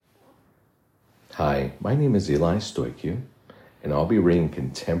Hi, my name is Eli Stoicu, and I'll be reading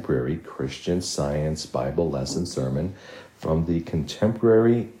Contemporary Christian Science Bible Lesson Sermon from the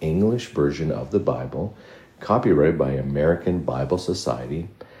Contemporary English Version of the Bible, copyrighted by American Bible Society,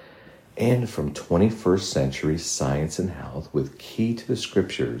 and from 21st Century Science and Health with Key to the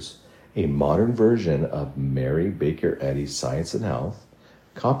Scriptures, a modern version of Mary Baker Eddy's Science and Health,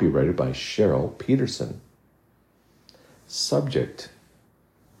 copyrighted by Cheryl Peterson. Subject: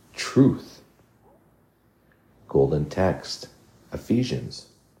 Truth. Golden text, Ephesians.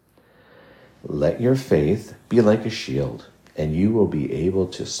 Let your faith be like a shield, and you will be able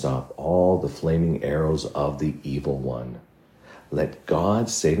to stop all the flaming arrows of the evil one. Let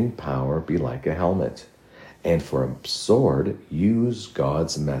God's saving power be like a helmet, and for a sword, use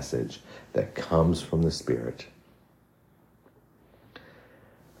God's message that comes from the Spirit.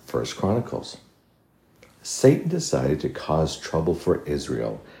 1 Chronicles. Satan decided to cause trouble for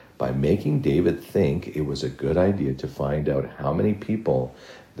Israel by making David think it was a good idea to find out how many people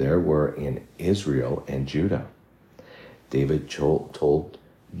there were in Israel and Judah. David told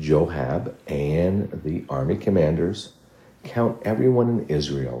Joab and the army commanders, "Count everyone in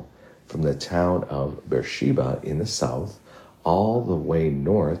Israel from the town of Beersheba in the south all the way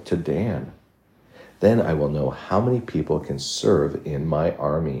north to Dan. Then I will know how many people can serve in my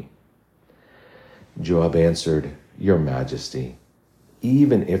army." Joab answered, "Your Majesty,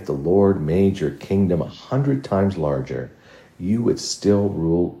 even if the Lord made your kingdom 100 times larger, you would still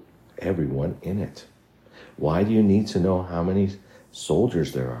rule everyone in it. Why do you need to know how many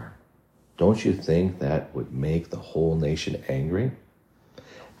soldiers there are? Don't you think that would make the whole nation angry?"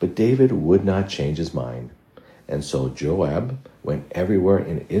 But David would not change his mind, and so Joab went everywhere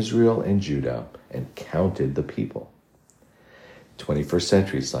in Israel and Judah and counted the people. 21st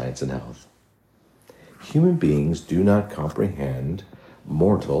Century Science and Health. Human beings do not comprehend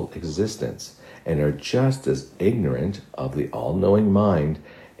mortal existence and are just as ignorant of the all-knowing mind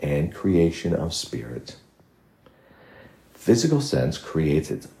and creation of spirit. Physical sense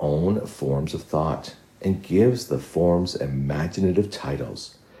creates its own forms of thought and gives the forms imaginative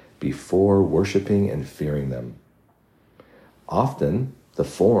titles before worshiping and fearing them. Often, the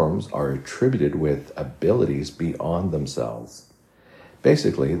forms are attributed with abilities beyond themselves.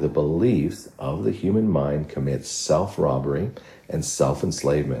 Basically, the beliefs of the human mind commit self-robbery and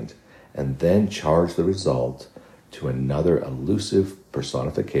self-enslavement, and then charge the result to another elusive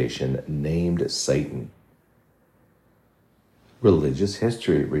personification named Satan. Religious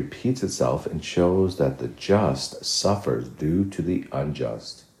history repeats itself and shows that the just suffers due to the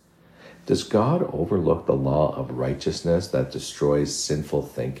unjust. Does God overlook the law of righteousness that destroys sinful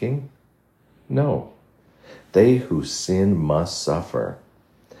thinking? No. They who sin must suffer.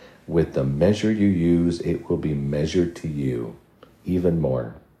 With the measure you use, it will be measured to you, even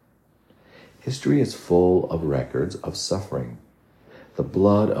more. History is full of records of suffering. The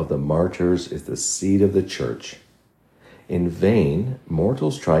blood of the martyrs is the seed of the church. In vain,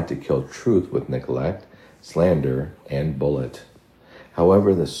 mortals tried to kill truth with neglect, slander, and bullet.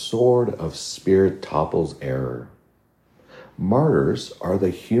 However, the sword of spirit topples error. Martyrs are the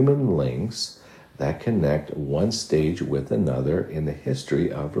human links that connect one stage with another in the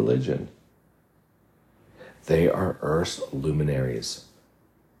history of religion. They are Earth's luminaries,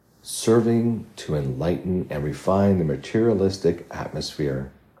 serving to enlighten and refine the materialistic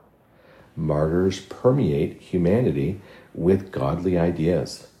atmosphere. Martyrs permeate humanity with godly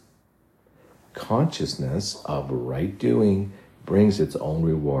ideas. Consciousness of right doing brings its own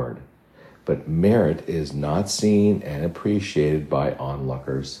reward, but merit is not seen and appreciated by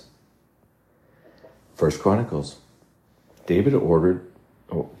onlookers. 1 Chronicles. David's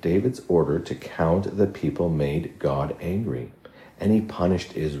order to count the people made God angry, and he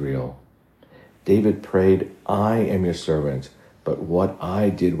punished Israel. David prayed, "I am your servant, but what I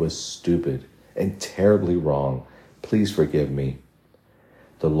did was stupid and terribly wrong. Please forgive me."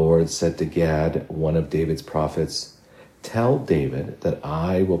 The Lord said to Gad, one of David's prophets, "Tell David that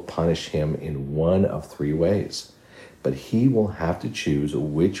I will punish him in one of 3 ways, but he will have to choose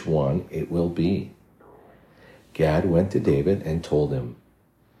which one it will be." Gad went to David and told him,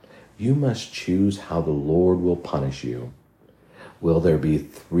 "You must choose how the Lord will punish you. Will there be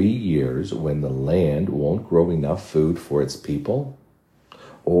 3 years when the land won't grow enough food for its people?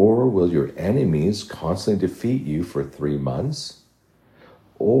 Or will your enemies constantly defeat you for 3 months?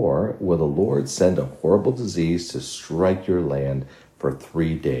 Or will the Lord send a horrible disease to strike your land for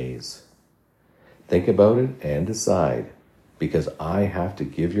 3 days? Think about it and decide, because I have to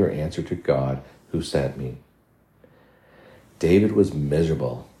give your answer to God who sent me." David was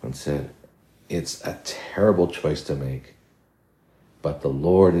miserable and said, "It's a terrible choice to make." But the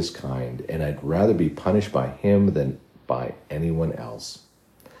Lord is kind, and I'd rather be punished by him than by anyone else."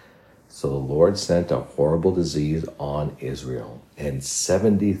 So the Lord sent a horrible disease on Israel, and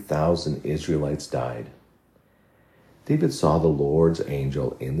 70,000 Israelites died. David saw the Lord's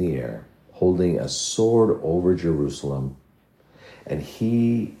angel in the air, holding a sword over Jerusalem, and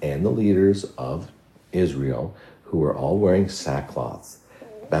he and the leaders of Israel, who were all wearing sackcloths,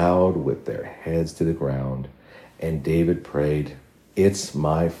 bowed with their heads to the ground. And David prayed, "It's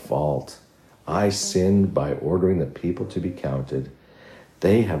my fault. I sinned by ordering the people to be counted.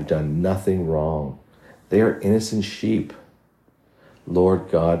 They have done nothing wrong. They are innocent sheep.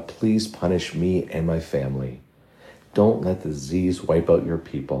 Lord God, please punish me and my family. Don't let the disease wipe out your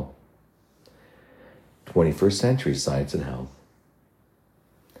people." 21st century science and health.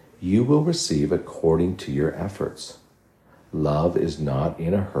 You will receive according to your efforts. Love is not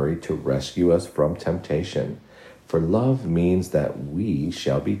in a hurry to rescue us from temptation, for love means that we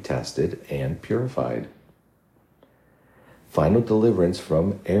shall be tested and purified. Final deliverance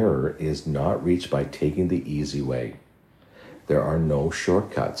from error is not reached by taking the easy way. There are no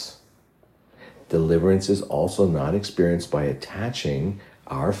shortcuts. Deliverance is also not experienced by attaching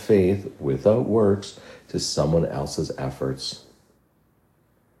our faith without works to someone else's efforts.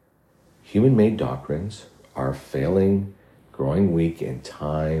 Human-made doctrines are failing, growing weak in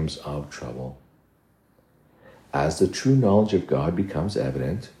times of trouble. As the true knowledge of God becomes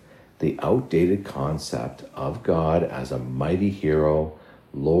evident, the outdated concept of God as a mighty hero,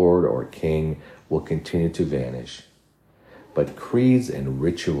 Lord, or King will continue to vanish. But creeds and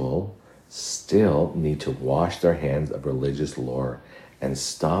ritual still need to wash their hands of religious lore and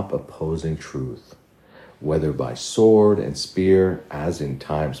stop opposing truth, whether by sword and spear, as in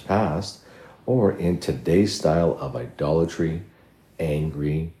times past, or in today's style of idolatry,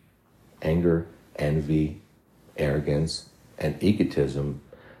 anger, envy, arrogance, and egotism,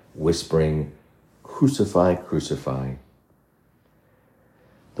 whispering, "Crucify, crucify."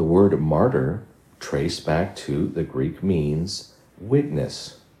 The word martyr, traced back to the Greek, means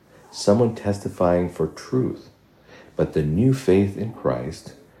witness, someone testifying for truth. But the new faith in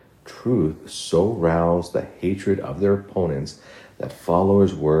Christ, truth so roused the hatred of their opponents that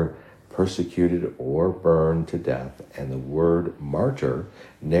followers were persecuted or burned to death, and the word martyr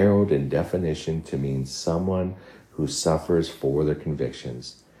narrowed in definition to mean someone who suffers for their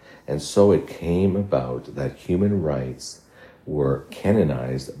convictions. And so it came about that human rights were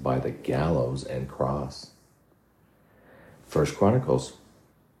canonized by the gallows and cross. 1 Chronicles.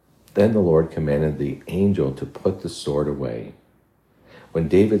 Then the Lord commanded the angel to put the sword away. When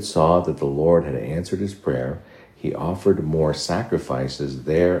David saw that the Lord had answered his prayer, he offered more sacrifices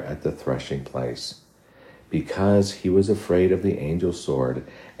there at the threshing place, because he was afraid of the angel's sword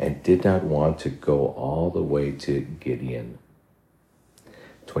and did not want to go all the way to Gideon.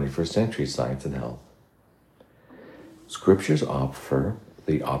 21st century science and health. Scriptures offer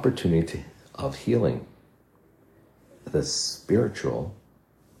the opportunity of healing. The spiritual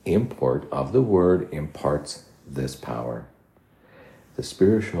import of the word imparts this power. The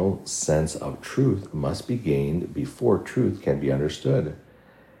spiritual sense of truth must be gained before truth can be understood.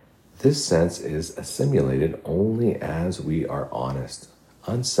 This sense is assimilated only as we are honest,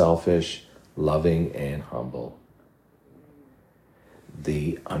 unselfish, loving, and humble.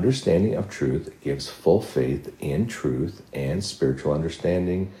 The understanding of truth gives full faith in truth, and spiritual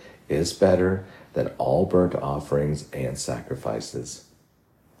understanding is better than all burnt offerings and sacrifices.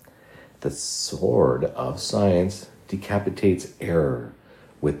 The sword of science decapitates error,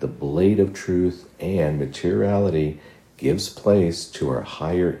 with the blade of truth, and materiality gives place to our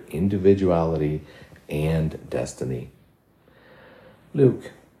higher individuality and destiny.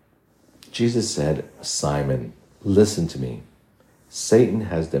 Luke. Jesus said, "Simon, listen to me. Satan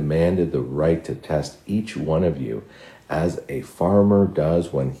has demanded the right to test each one of you as a farmer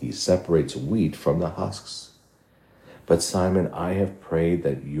does when he separates wheat from the husks. But Simon, I have prayed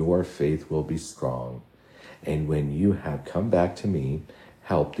that your faith will be strong, and when you have come back to me,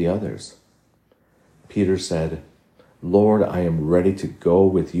 help the others." Peter said, "Lord, I am ready to go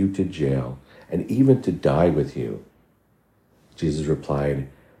with you to jail and even to die with you." Jesus replied,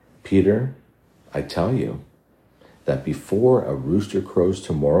 "Peter, I tell you that before a rooster crows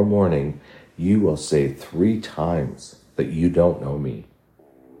tomorrow morning, you will say 3 times that you don't know me."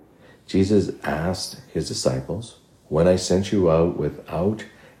 Jesus asked his disciples, "When I sent you out without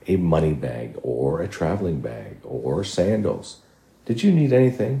a money bag or a traveling bag or sandals, did you need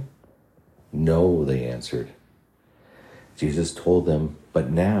anything?" "No," they answered. Jesus told them,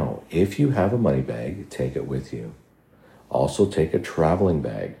 "But now, if you have a money bag, take it with you. Also take a traveling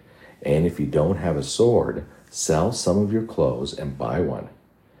bag, and if you don't have a sword, Sell some of your clothes and buy one.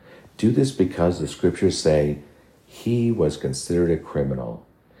 Do this because the scriptures say, he was considered a criminal.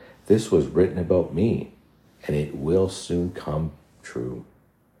 This was written about me, and it will soon come true.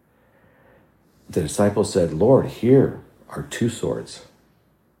 The disciples said, Lord, here are 2 swords.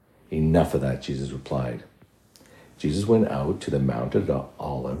 Enough of that, Jesus replied. Jesus went out to the Mount of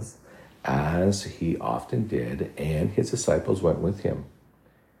Olives, as he often did, and his disciples went with him.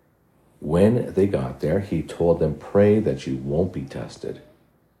 When they got there, he told them, pray that you won't be tested.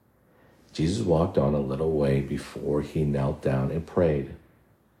 Jesus walked on a little way before he knelt down and prayed.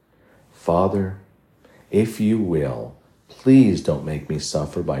 Father, if you will, please don't make me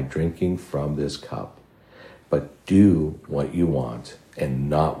suffer by drinking from this cup, but do what you want and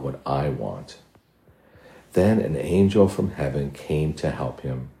not what I want. Then an angel from heaven came to help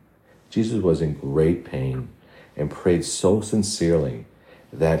him. Jesus was in great pain and prayed so sincerely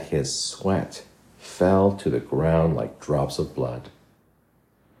that his sweat fell to the ground like drops of blood.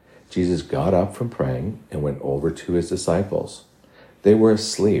 Jesus got up from praying and went over to his disciples. They were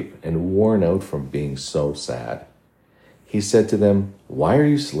asleep and worn out from being so sad. He said to them, why are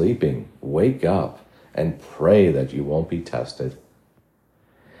you sleeping? Wake up and pray that you won't be tested.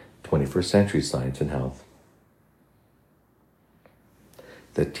 21st century science and health.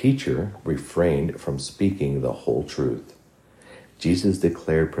 The teacher refrained from speaking the whole truth. Jesus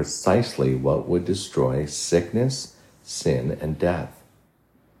declared precisely what would destroy sickness, sin, and death.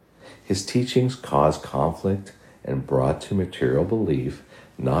 His teachings caused conflict and brought to material belief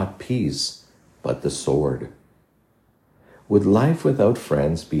not peace, but the sword. Would life without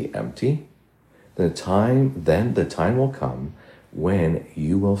friends be empty? Then the time will come when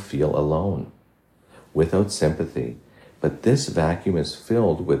you will feel alone, without sympathy, but this vacuum is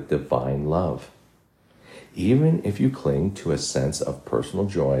filled with divine love. Even if you cling to a sense of personal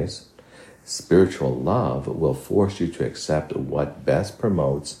joys, spiritual love will force you to accept what best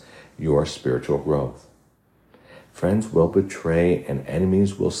promotes your spiritual growth. Friends will betray and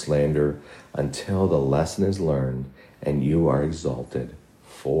enemies will slander until the lesson is learned and you are exalted.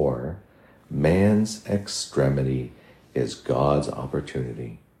 For man's extremity is God's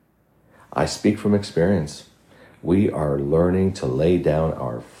opportunity. I speak from experience. We are learning to lay down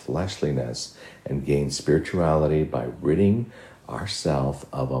our fleshliness and gain spirituality by ridding ourselves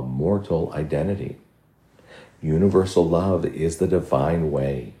of a mortal identity. Universal love is the divine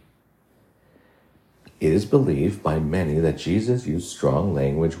way. It is believed by many that Jesus used strong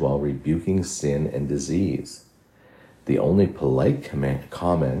language while rebuking sin and disease. The only polite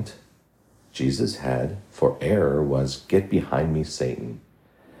comment Jesus had for error was, "Get behind me, Satan."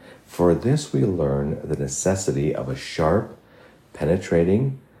 For this we learn the necessity of a sharp,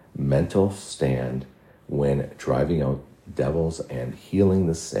 penetrating mental stand when driving out devils and healing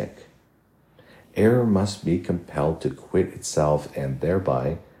the sick. Error must be compelled to quit itself and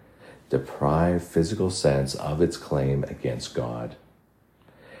thereby deprive physical sense of its claim against God.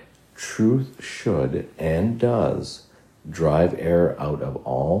 Truth should and does drive error out of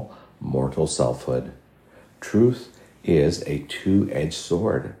all mortal selfhood. Truth is a two-edged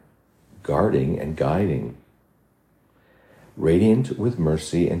sword, guarding and guiding. Radiant with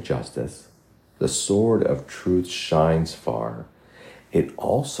mercy and justice, the sword of truth shines far. It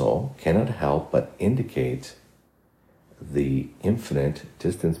also cannot help but indicate the infinite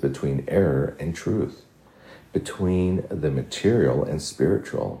distance between error and truth, between the material and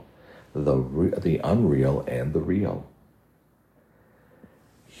spiritual, the unreal and the real.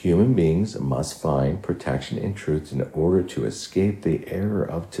 Human beings must find protection in truth in order to escape the error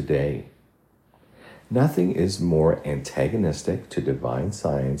of today. Nothing is more antagonistic to divine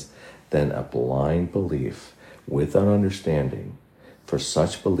science than a blind belief without understanding, for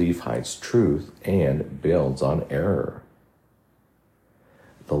such belief hides truth and builds on error.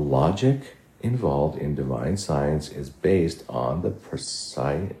 The logic involved in divine science is based on the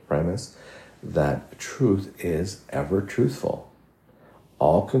precise premise that truth is ever truthful.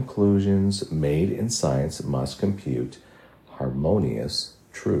 All conclusions made in science must compute harmonious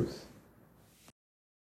truth.